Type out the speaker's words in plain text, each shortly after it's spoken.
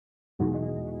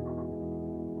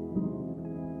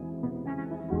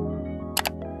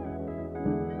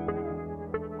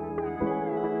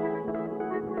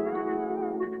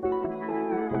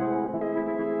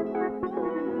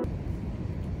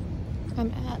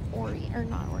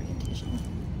not orientation.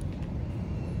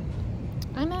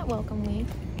 I'm at Welcome Week.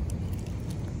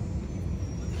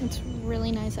 It's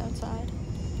really nice outside.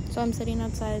 So I'm sitting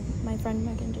outside. My friend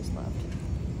Megan just left.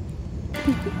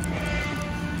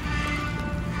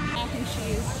 Mac and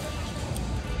cheese.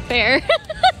 Fair.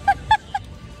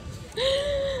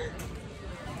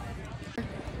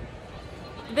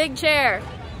 Big chair.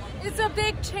 It's a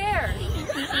big chair. The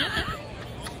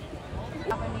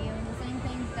same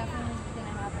thing's definitely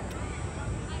gonna happen.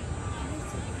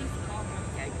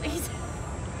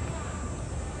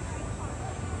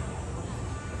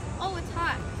 Oh, it's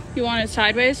hot. You want it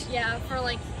sideways? Yeah, for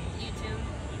like YouTube.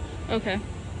 Okay.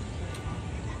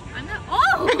 I'm not.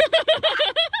 Oh!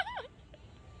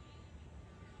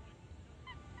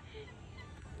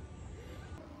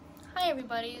 Hi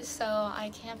everybody, so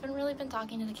I haven't really been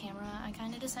talking to the camera. I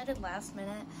kind of decided last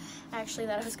minute actually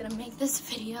that I was gonna make this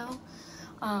video.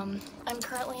 I'm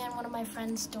currently in one of my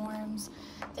friend's dorms.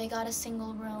 They got a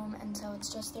single room and so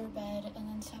it's just their bed and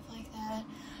then stuff like that.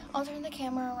 I'll turn the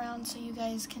camera around so you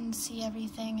guys can see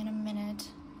everything in a minute.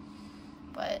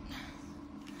 But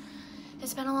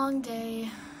it's been a long day.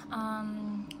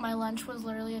 My lunch was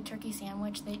literally a turkey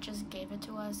sandwich. They just gave it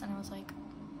to us and I was like,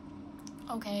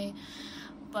 okay.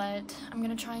 But I'm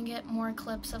gonna try and get more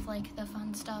clips of like the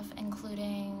fun stuff,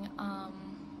 including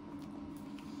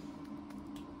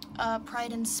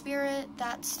Pride and Spirit,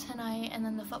 that's tonight, and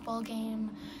then the football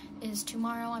game is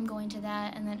tomorrow. I'm going to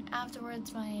that, and then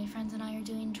afterwards my friends and I are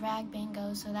doing drag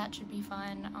bingo, so that should be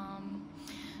fun.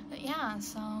 But yeah,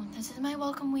 so this is my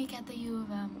welcome week at the U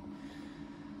of M.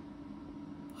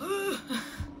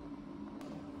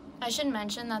 I should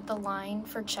mention that the line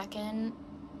for check-in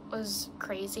was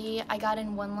crazy. I got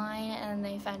in one line and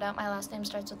they found out my last name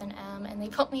starts with an M and they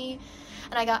put me,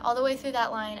 and I got all the way through that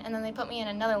line and then they put me in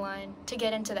another line to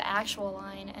get into the actual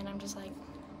line, and I'm just like,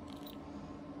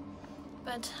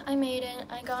 but I made it.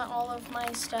 I got all of my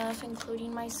stuff,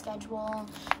 including my schedule.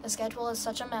 The schedule is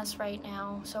such a mess right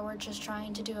now, so we're just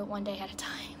trying to do it one day at a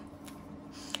time.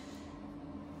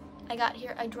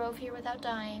 I drove here without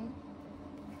dying.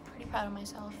 Pretty proud of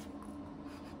myself.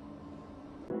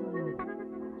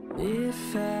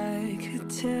 If I could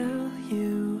tell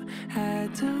you, I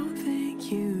don't think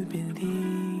you'd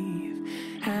believe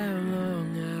how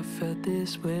long I felt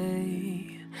this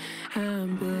way.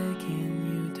 I'm begging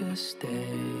you to stay.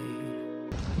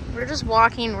 We're just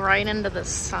walking right into the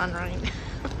sun right now.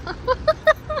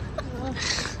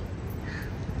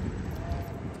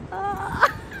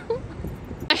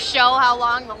 Show how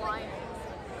long the line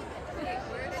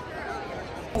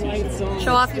is.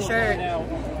 Show off your shirt.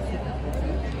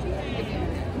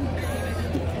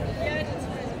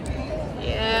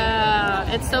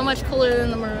 Yeah, it's so much cooler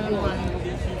than the maroon one.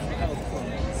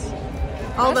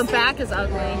 Oh, the back is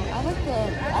ugly. I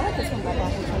like this one better.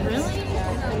 Really?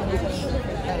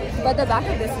 But the back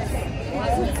of this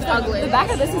is Ugly. The back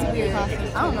of this is weird.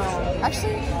 I don't know.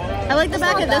 Actually, I like the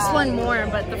back of this one more,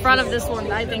 but the front of this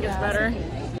one I think is better.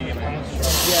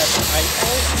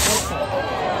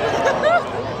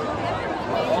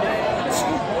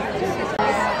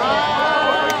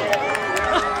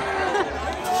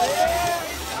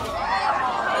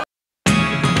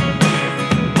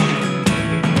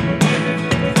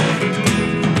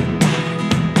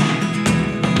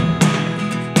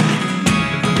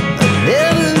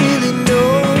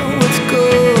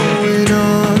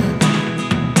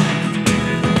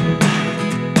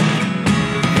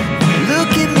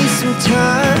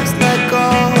 Sometimes like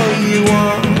all you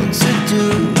want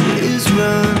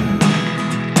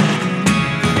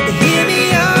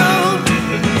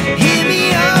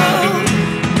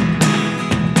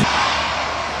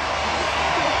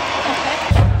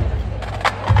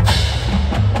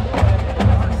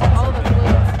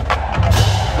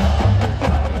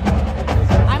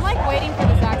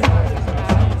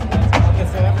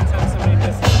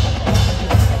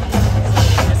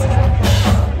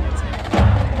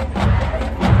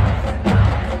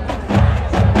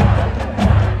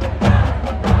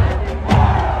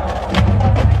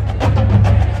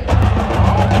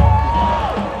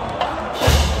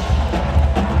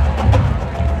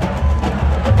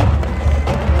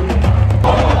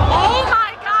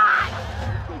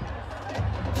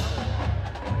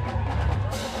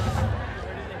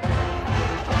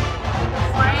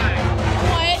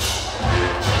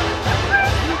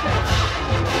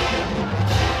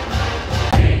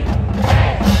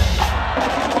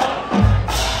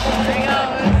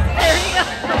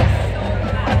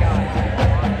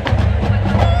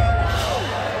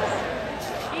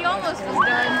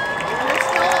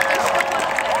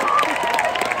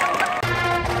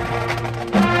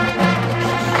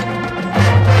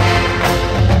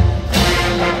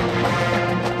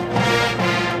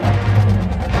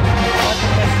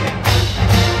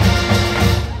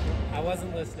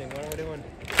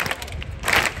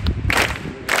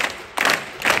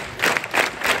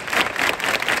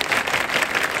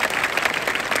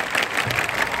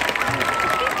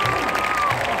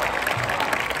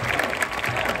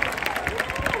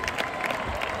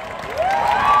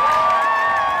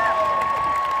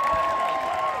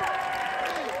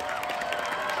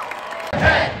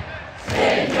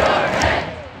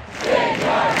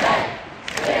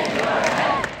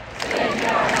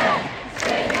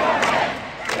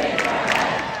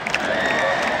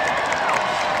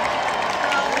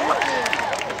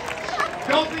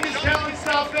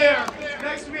there.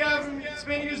 Next we have him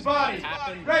spinning his body.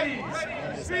 Ready?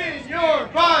 Spin your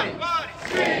body.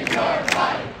 Spin your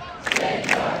body. Spin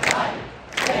your body.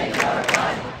 Spin your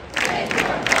body. Spin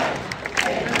your body.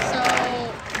 I'm so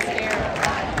scared.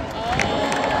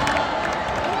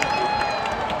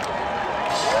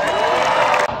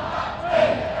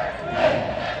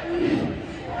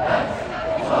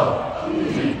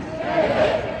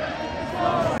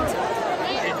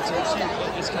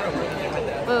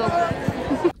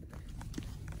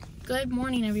 Good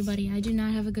morning, everybody. I do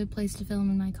not have a good place to film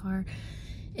in my car.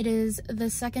 It is the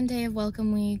second day of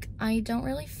Welcome Week. I don't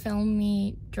really film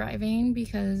me driving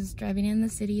because driving in the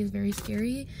city is very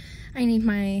scary. I need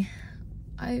my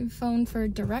iPhone for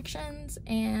directions,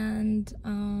 and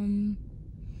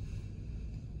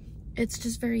it's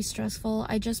just very stressful.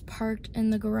 I just parked in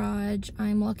the garage.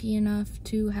 I'm lucky enough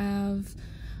to have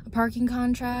a parking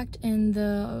contract in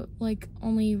the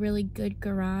only really good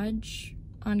garage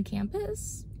on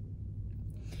campus.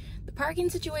 The parking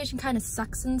situation kind of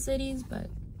sucks in cities, but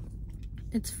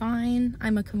it's fine.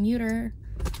 I'm a commuter.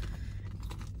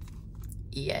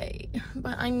 Yay.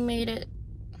 But I made it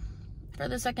for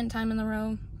the second time in a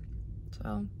row.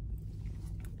 So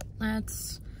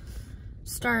let's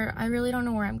start. I really don't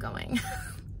know where I'm going.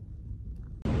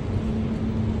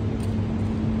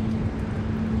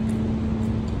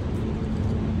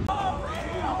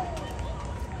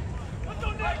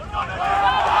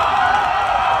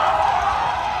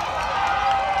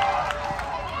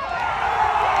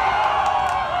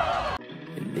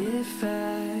 If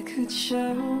I could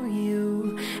show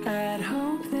you, I'd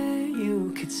hope that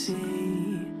you could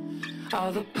see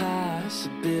all the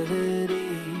possibilities.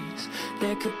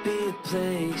 There could be a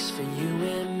place for you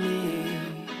and me.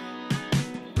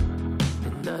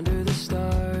 And under the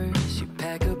stars, you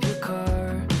pack up your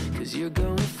car, 'cause you're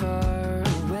going far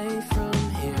away from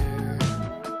here.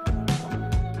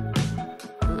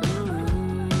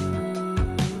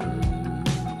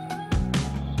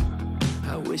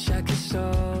 I wish I could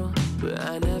stall, but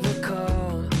I never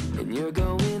call, and you're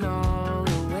going all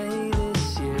the way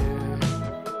this year.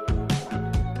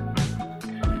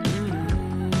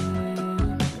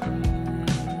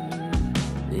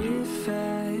 If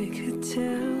I could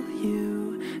tell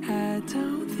you, I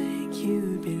don't think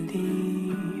you'd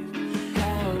believe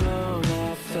how long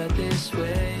I felt this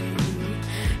way.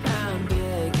 I'm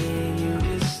begging you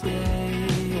to stay,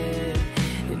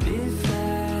 and if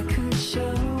I could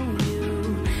show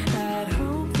you, I'd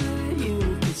hope that you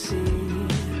could see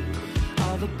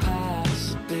all the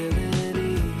possibilities.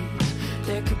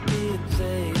 There could be a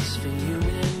place for you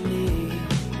and me.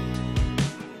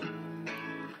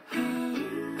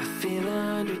 I feel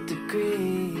 100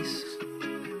 degrees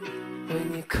when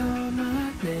you call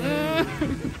my name,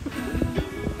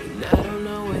 and I don't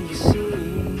know what you see.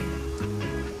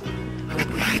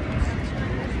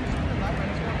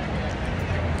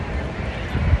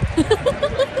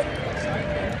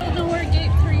 I don't know where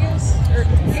gate 3 is. Or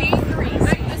gate 3. Look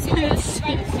at the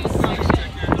sky.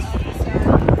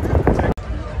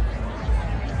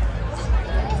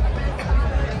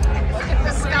 Look at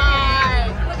the sky.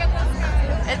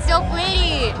 It's so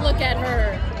pretty. Look at her.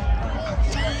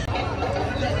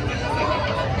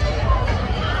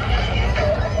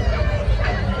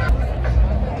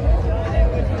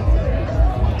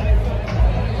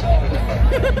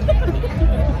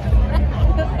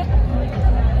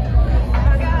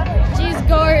 She's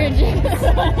gorgeous.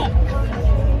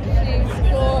 She's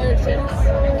gorgeous.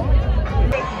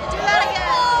 Do that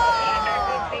again.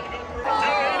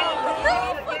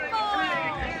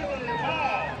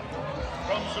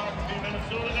 From Shelby,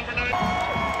 Minnesota, number 9.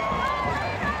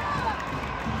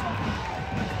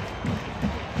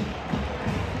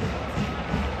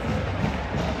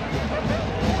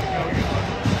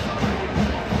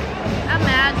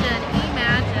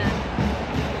 Imagine.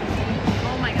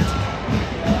 Oh my god.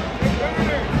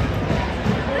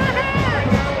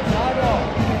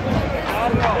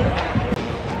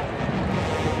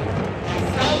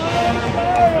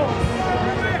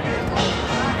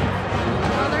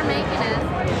 Oh, they're making it.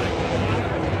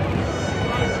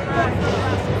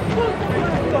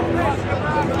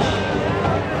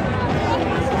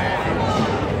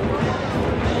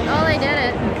 Oh, they did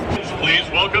it. Please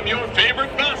welcome your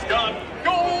favorite mascot,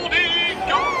 Goldie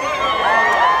Gopher!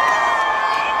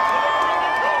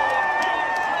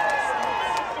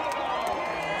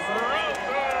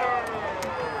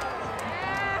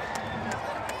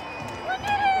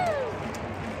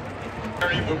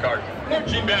 Buchart.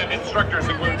 Marching band instructors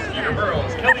include Skeeter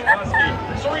Burrows, Kelly Koski,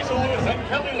 Sarisa Lewis, and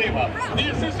Kelly Lima. The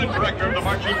assistant director of the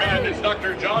marching band is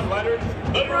Dr. John Leonard.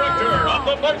 The director of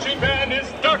the marching band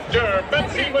is Dr.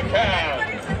 Betsy McCann.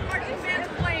 Marching band's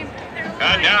playing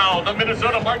And now the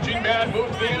Minnesota Marching Band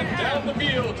moves in down the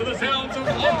field to the sounds of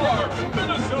our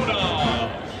Minnesota.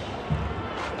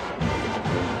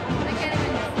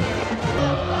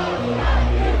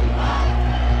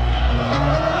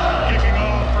 Kicking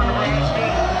off for Nebraska,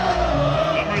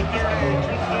 number 30,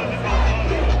 Tristan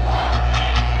Alfano.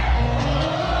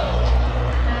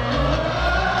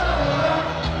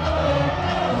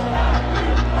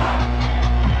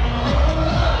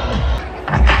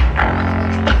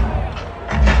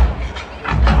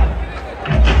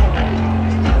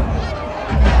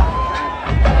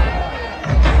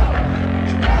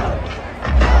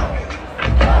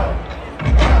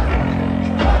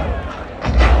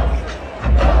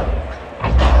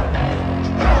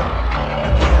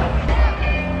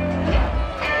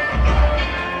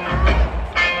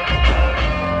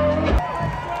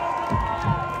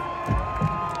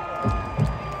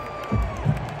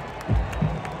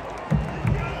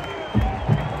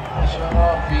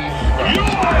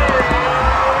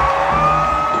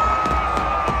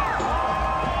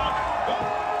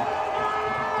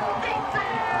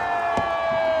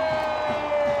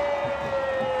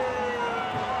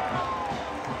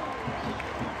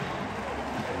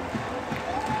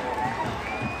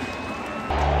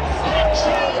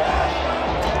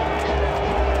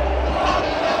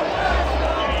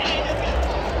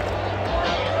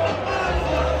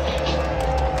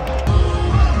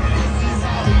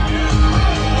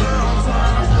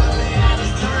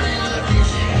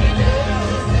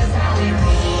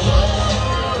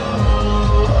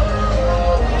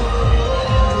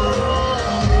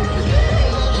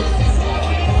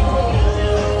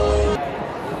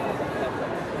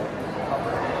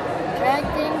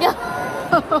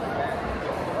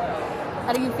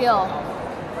 How do you feel?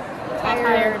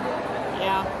 Tired.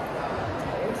 Yeah.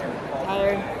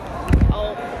 Tired.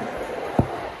 Oh.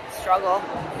 Struggle.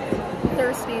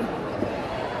 Thirsty.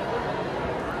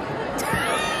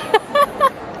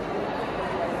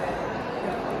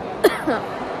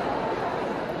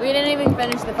 We didn't even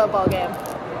finish the football game.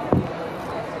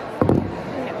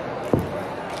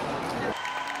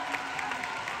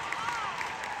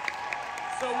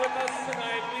 So with us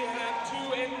tonight, we have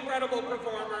two incredible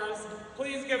performers.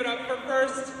 Please give it up for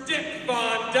first, Dick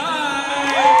Von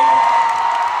Dyke.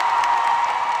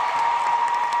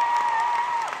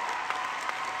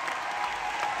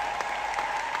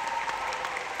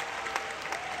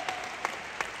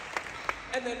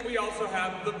 And then we also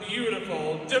have the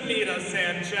beautiful Demita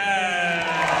Sanchez.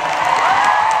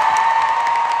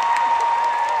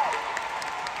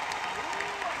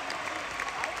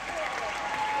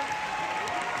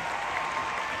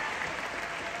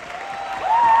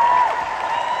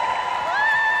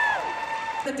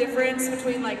 The difference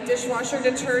between like dishwasher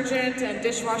detergent and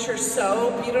dishwasher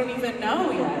soap, you don't even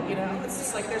know yet, you know? It's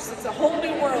just like it's a whole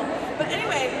new world. But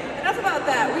anyway, enough about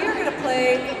that. We are gonna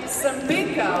play some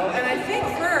bingo, and I think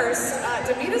first,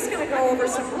 Demita's gonna go over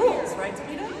some rules, right,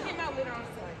 Demita?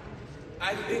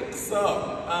 I think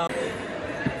so.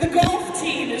 The golf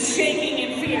team is shaking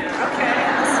in fear, okay?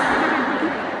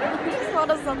 What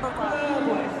is something? Oh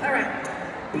boy, all right.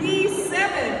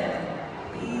 B7.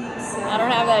 I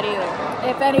don't have that either.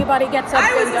 If anybody gets up,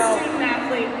 I was bingo. a student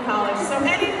athlete in college, so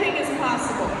anything is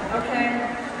possible, okay?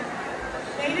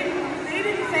 They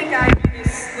didn't think I'd be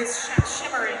this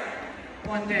shimmering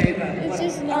one day, but It's whatever.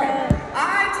 just not. All right.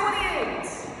 I-28.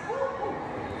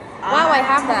 Wow, I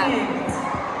have that.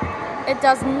 It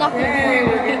does nothing Okay,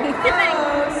 for we're me. getting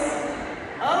close.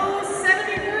 Oh,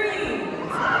 73.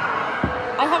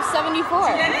 I have 74. Did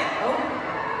you get it? Oh.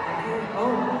 Okay.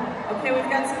 Oh. Okay, we've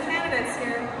got some candidates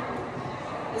here.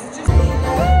 Is it just...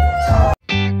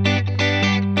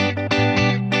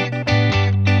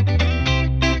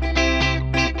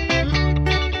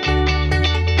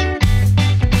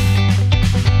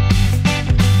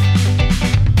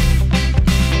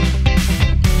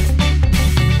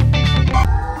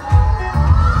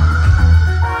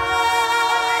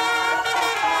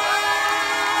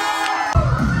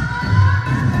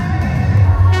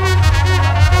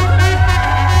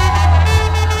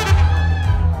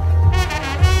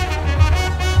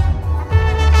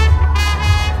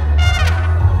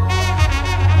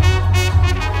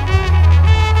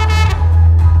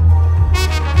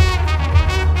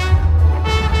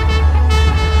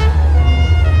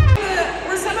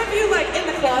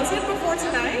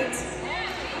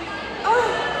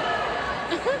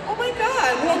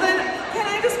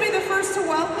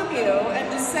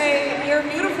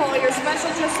 You're special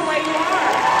just the way you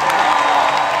are.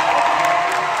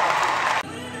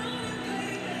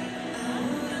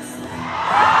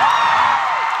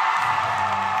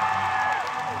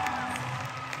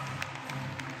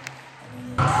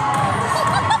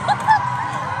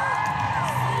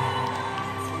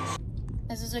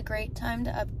 a great time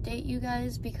to update you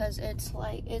guys because it's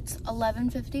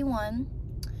 11:51.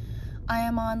 I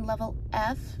am on level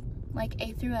F, like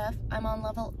A through F. I'm on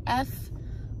level F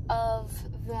of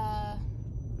the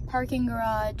parking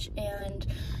garage, and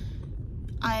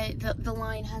the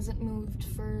line hasn't moved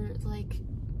for like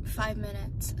 5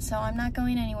 minutes, so I'm not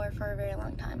going anywhere for a very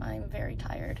long time. I'm very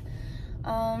tired.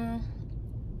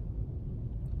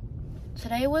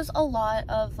 Today was a lot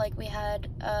of, like, we had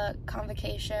a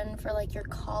convocation for, like, your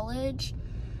college.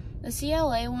 The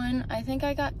CLA one, I think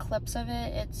I got clips of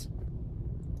it. It's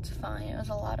fine. It was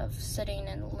a lot of sitting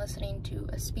and listening to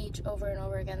a speech over and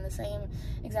over again, the same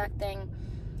exact thing.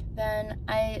 Then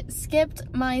I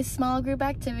skipped my small group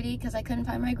activity because I couldn't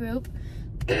find my group.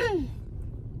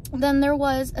 Then there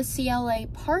was a CLA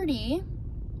party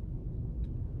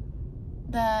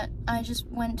that I just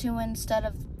went to instead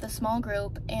of the small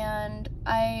group, and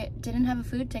I didn't have a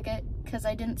food ticket because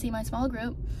I didn't see my small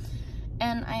group,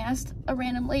 and I asked a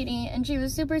random lady and she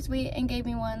was super sweet and gave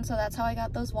me one, so that's how I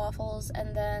got those waffles.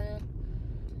 And then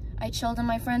I chilled in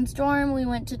my friend's dorm. We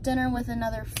went to dinner with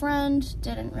another friend.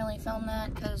 Didn't really film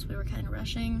that because we were kind of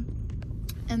rushing.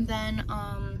 And then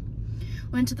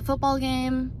went to the football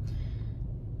game.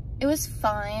 It was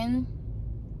fine.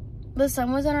 The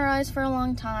sun was in our eyes for a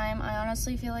long time. I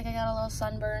honestly feel like I got a little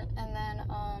sunburnt. And then,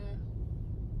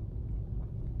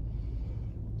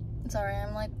 sorry,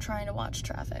 I'm like trying to watch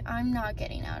traffic. I'm not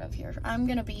getting out of here. I'm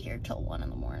gonna be here till 1 in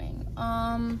the morning.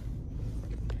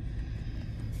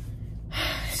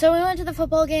 So we went to the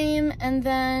football game, and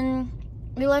then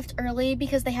we left early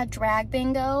because they had drag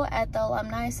bingo at the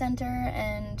Alumni Center,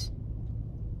 and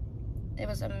it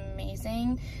was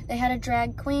amazing. They had a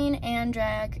drag queen and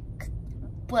drag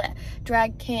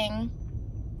king.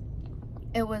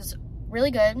 It was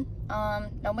really good.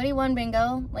 Nobody won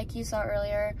bingo like you saw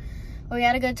earlier, but we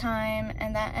had a good time,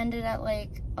 and that ended at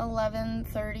like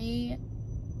 11:30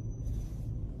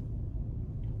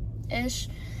 ish.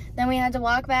 Then we had to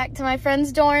walk back to my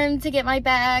friend's dorm to get my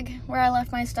bag where I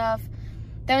left my stuff.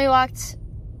 Then we walked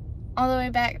all the way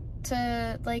back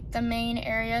to like the main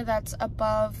area that's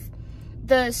above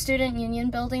the student union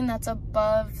building, that's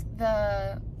above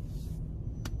the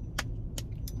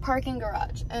parking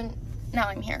garage, and now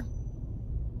I'm here.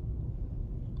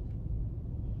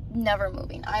 Never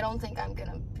moving. I don't think I'm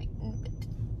gonna be.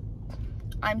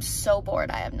 I'm so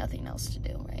bored. I have nothing else to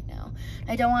do right now.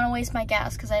 I don't want to waste my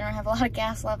gas because I don't have a lot of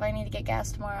gas left. I need to get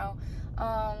gas tomorrow.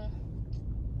 Oh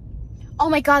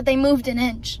my god, they moved an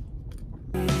inch.